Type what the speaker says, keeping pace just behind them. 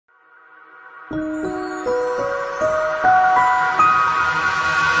Do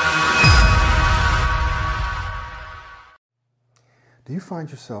you find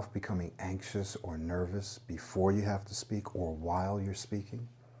yourself becoming anxious or nervous before you have to speak or while you're speaking?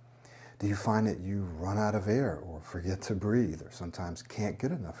 Do you find that you run out of air or forget to breathe or sometimes can't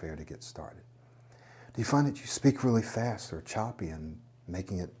get enough air to get started? Do you find that you speak really fast or choppy and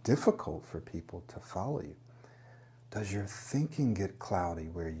making it difficult for people to follow you? Does your thinking get cloudy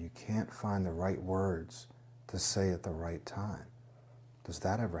where you can't find the right words to say at the right time? Does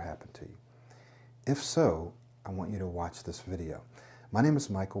that ever happen to you? If so, I want you to watch this video. My name is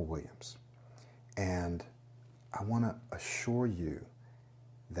Michael Williams, and I want to assure you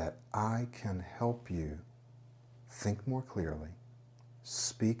that I can help you think more clearly,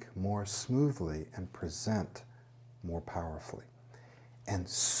 speak more smoothly, and present more powerfully, and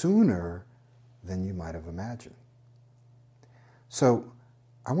sooner than you might have imagined. So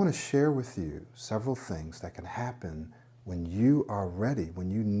I want to share with you several things that can happen when you are ready, when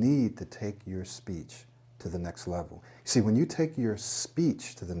you need to take your speech to the next level. See, when you take your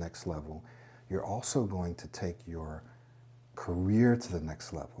speech to the next level, you're also going to take your career to the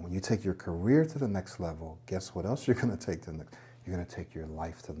next level. When you take your career to the next level, guess what else you're going to take to the next? You're going to take your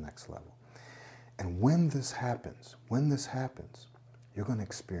life to the next level. And when this happens, you're going to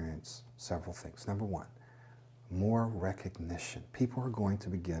experience several things. Number one, more recognition. People are going to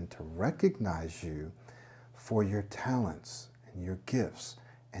begin to recognize you for your talents and your gifts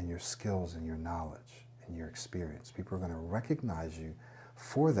and your skills and your knowledge and your experience. People are going to recognize you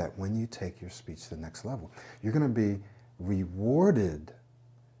for that when you take your speech to the next level. You're going to be rewarded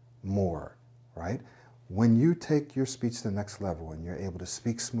more, right? When you take your speech to the next level and you're able to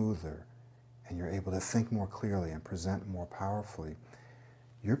speak smoother and you're able to think more clearly and present more powerfully,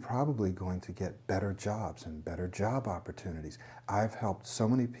 you're probably going to get better jobs and better job opportunities. I've helped so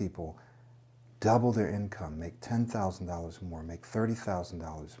many people double their income, make $10,000 more, make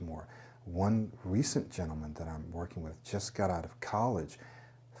 $30,000 more. One recent gentleman that I'm working with just got out of college,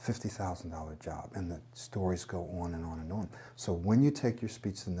 $50,000 job, and the stories go on and on and on. So when you take your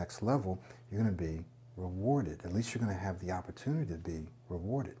speech to the next level, you're going to be rewarded. At least you're going to have the opportunity to be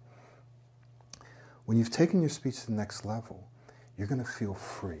rewarded. When you've taken your speech to the next level, you're going to feel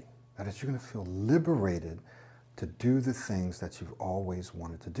free. That is, you're going to feel liberated to do the things that you've always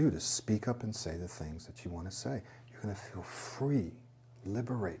wanted to do, to speak up and say the things that you want to say. You're going to feel free,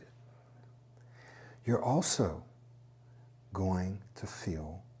 liberated. You're also going to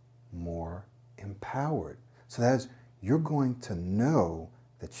feel more empowered. So that is, you're going to know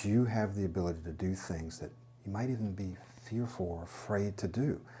that you have the ability to do things that you might even be fearful or afraid to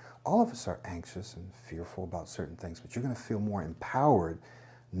do. All of us are anxious and fearful about certain things, but you're going to feel more empowered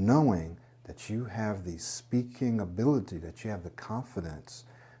knowing that you have the speaking ability, that you have the confidence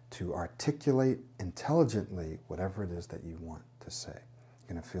to articulate intelligently whatever it is that you want to say.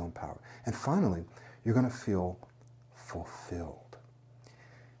 You're going to feel empowered. And finally, you're going to feel fulfilled.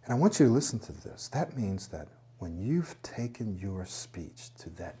 And I want you to listen to this. That means that when you've taken your speech to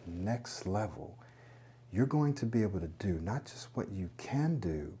that next level, you're going to be able to do not just what you can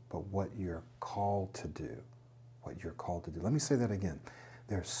do, but what you're called to do. What you're called to do. Let me say that again.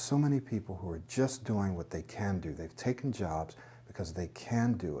 There are so many people who are just doing what they can do. They've taken jobs because they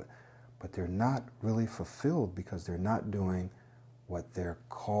can do it, but they're not really fulfilled because they're not doing what they're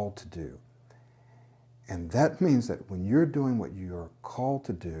called to do. And that means that when you're doing what you're called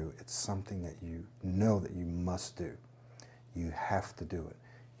to do, it's something that you know that you must do. You have to do it.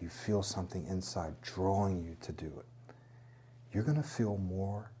 You feel something inside drawing you to do it. You're going to feel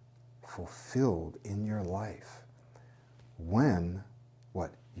more fulfilled in your life when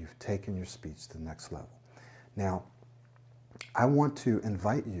you've taken your speech to the next level. Now, I want to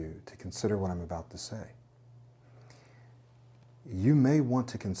invite you to consider what I'm about to say. You may want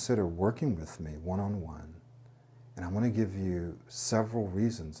to consider working with me one-on-one, and I'm going to give you several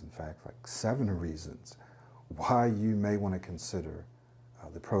reasons, in fact, like 7 reasons, why you may want to consider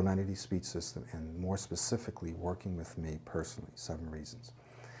the Pro 90D speech system, and more specifically, working with me personally. 7 reasons.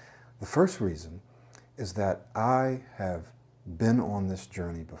 The first reason is that I have been on this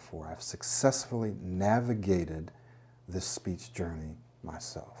journey before. I've successfully navigated this speech journey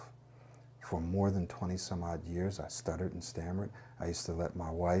myself. For more than 20 some odd years, I stuttered and stammered. I used to let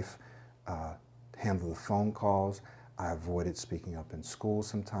my wife handle the phone calls. I avoided speaking up in school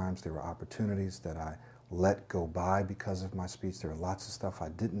sometimes. There were opportunities that I let go by because of my speech. There were lots of stuff I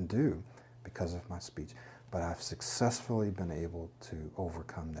didn't do because of my speech. But I've successfully been able to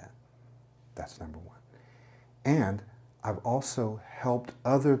overcome that. That's number one. And I've also helped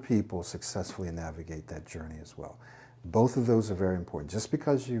other people successfully navigate that journey as well. Both of those are very important. Just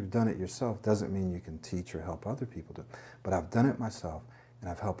because you've done it yourself doesn't mean you can teach or help other people do it. But I've done it myself, and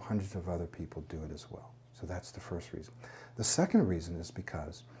I've helped hundreds of other people do it as well. So that's the first reason. The second reason is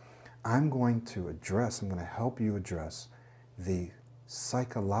because I'm going to help you address the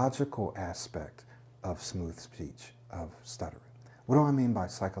psychological aspect of smooth speech, of stuttering. What do I mean by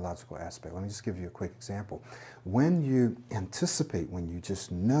psychological aspect? Let me just give you a quick example. When you anticipate, when you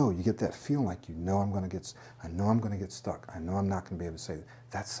just know, you get that feeling like I know I'm going to get stuck. I know I'm not going to be able to say that.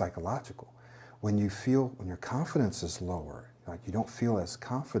 That's psychological. When your confidence is lower, like you don't feel as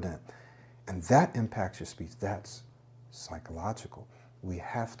confident, and that impacts your speech, that's psychological. We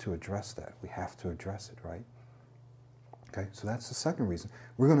have to address that. We have to address it, right? Okay, so that's the second reason.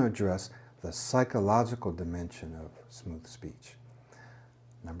 We're going to address the psychological dimension of smooth speech.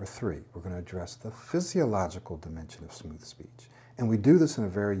 Number three, we're going to address the physiological dimension of smooth speech. And we do this in a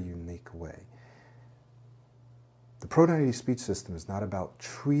very unique way. The Pro-90 speech system is not about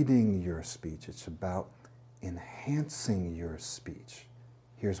treating your speech. It's about enhancing your speech.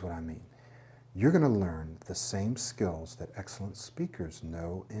 Here's what I mean. You're going to learn the same skills that excellent speakers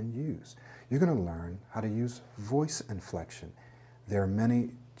know and use. You're going to learn how to use voice inflection. There are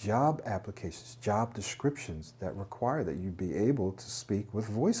many job applications, job descriptions that require that you be able to speak with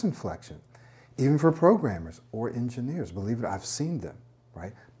voice inflection, even for programmers or engineers. Believe it, I've seen them,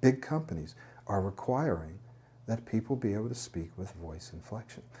 right? Big companies are requiring that people be able to speak with voice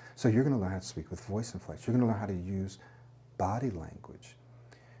inflection. So you're going to learn how to speak with voice inflection. You're going to learn how to use body language.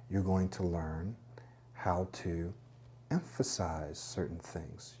 You're going to learn how to emphasize certain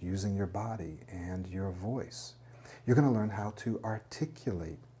things using your body and your voice. You're going to learn how to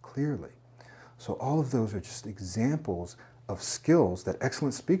articulate clearly. So all of those are just examples of skills that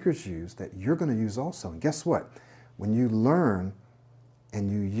excellent speakers use that you're going to use also. And guess what? When you learn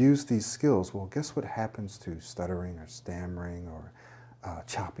and you use these skills, well, guess what happens to stuttering or stammering or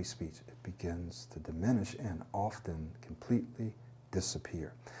choppy speech? It begins to diminish and often completely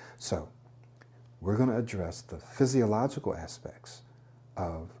disappear. So we're going to address the physiological aspects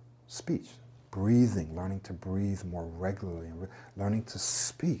of speech. Breathing, learning to breathe more regularly, and learning to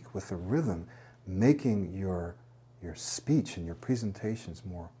speak with a rhythm, making your speech and your presentations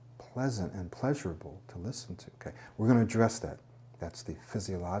more pleasant and pleasurable to listen to. Okay, we're going to address that. That's the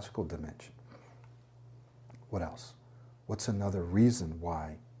physiological dimension. What else? What's another reason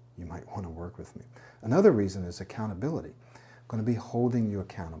why you might want to work with me? Another reason is accountability. I'm going to be holding you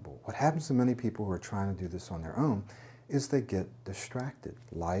accountable. What happens to many people who are trying to do this on their own is they get distracted.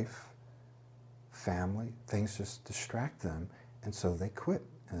 Life, family, things just distract them, and so they quit,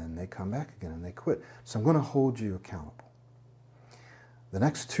 and then they come back again and they quit. So I'm going to hold you accountable. The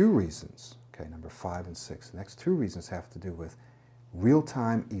next two reasons, okay, number 5 and 6, the next two reasons have to do with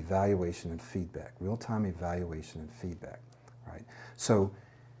real-time evaluation and feedback. Real-time evaluation and feedback, right? So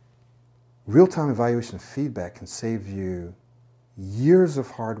real-time evaluation and feedback can save you years of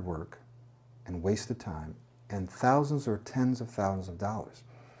hard work and wasted time and thousands or tens of thousands of dollars.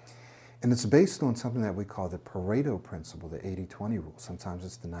 And it's based on something that we call the Pareto principle, the 80-20 rule. Sometimes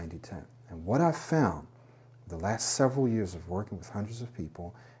it's the 90-10. And what I've found the last several years of working with hundreds of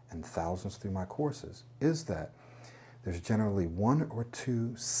people and thousands through my courses is that there's generally 1 or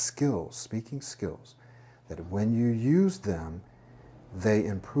 2 skills, speaking skills, that when you use them, they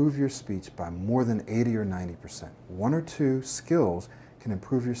improve your speech by more than 80 or 90%. 1 or 2 skills can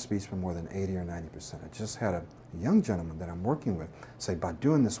improve your speech by more than 80 or 90%. I just had a young gentleman that I'm working with say, by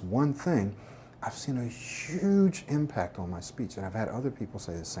doing this one thing, I've seen a huge impact on my speech. And I've had other people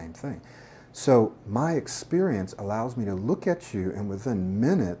say the same thing. So my experience allows me to look at you and within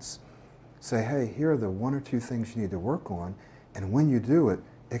minutes say, hey, here are the 1 or 2 things you need to work on. And when you do it,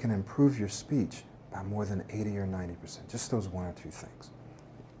 it can improve your speech by more than 80 or 90%. Just those 1 or 2 things.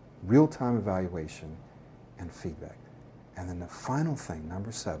 Real-time evaluation and feedback. And then the final thing,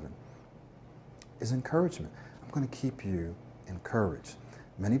 number 7, is encouragement. I'm going to keep you encouraged.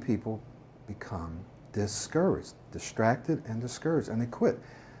 Many people become discouraged, distracted and discouraged, and they quit.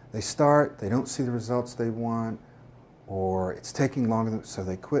 They start, they don't see the results they want, or it's taking longer than, so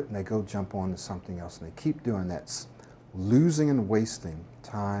they quit and they go jump on to something else, and they keep doing that, losing and wasting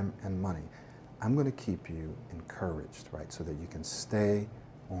time and money. I'm going to keep you encouraged, right, so that you can stay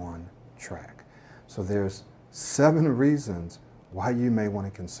on track. So there's 7 reasons why you may want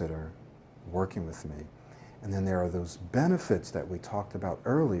to consider working with me. And then there are those benefits that we talked about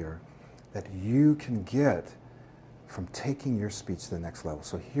earlier that you can get from taking your speech to the next level.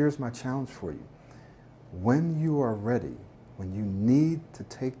 So here's my challenge for you. When you are ready, when you need to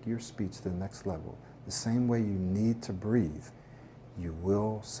take your speech to the next level, the same way you need to breathe, you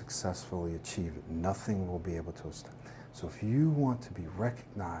will successfully achieve it. Nothing will be able to stop. So if you want to be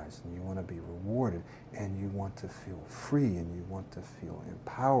recognized and you want to be rewarded and you want to feel free and you want to feel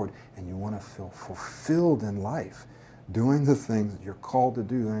empowered and you want to feel fulfilled in life, doing the things that you're called to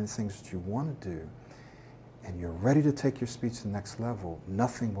do, doing the things that you want to do, and you're ready to take your speech to the next level,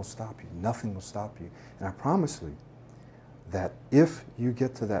 nothing will stop you. Nothing will stop you. And I promise you that if you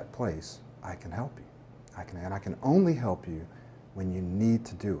get to that place, I can help you. I can only help you when you need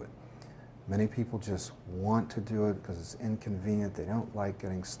to do it. Many people just want to do it because it's inconvenient. They don't like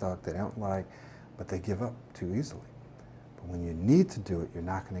getting stuck. They don't like, but they give up too easily. But when you need to do it, you're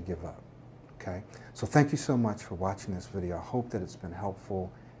not going to give up. Okay? So thank you so much for watching this video. I hope that it's been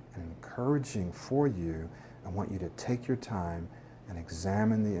helpful and encouraging for you. I want you to take your time and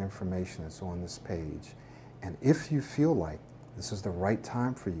examine the information that's on this page. And if you feel like this is the right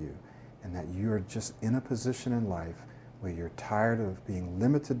time for you and that you're just in a position in life where you're tired of being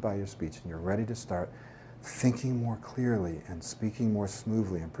limited by your speech and you're ready to start thinking more clearly and speaking more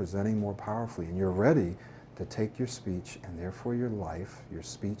smoothly and presenting more powerfully, and you're ready to take your speech and therefore your life, your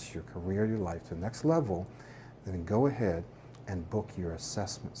speech, your career, your life to the next level, then go ahead and book your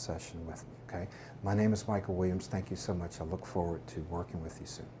assessment session with me, okay? My name is Michael Williams. Thank you so much. I look forward to working with you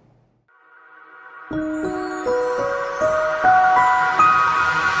soon.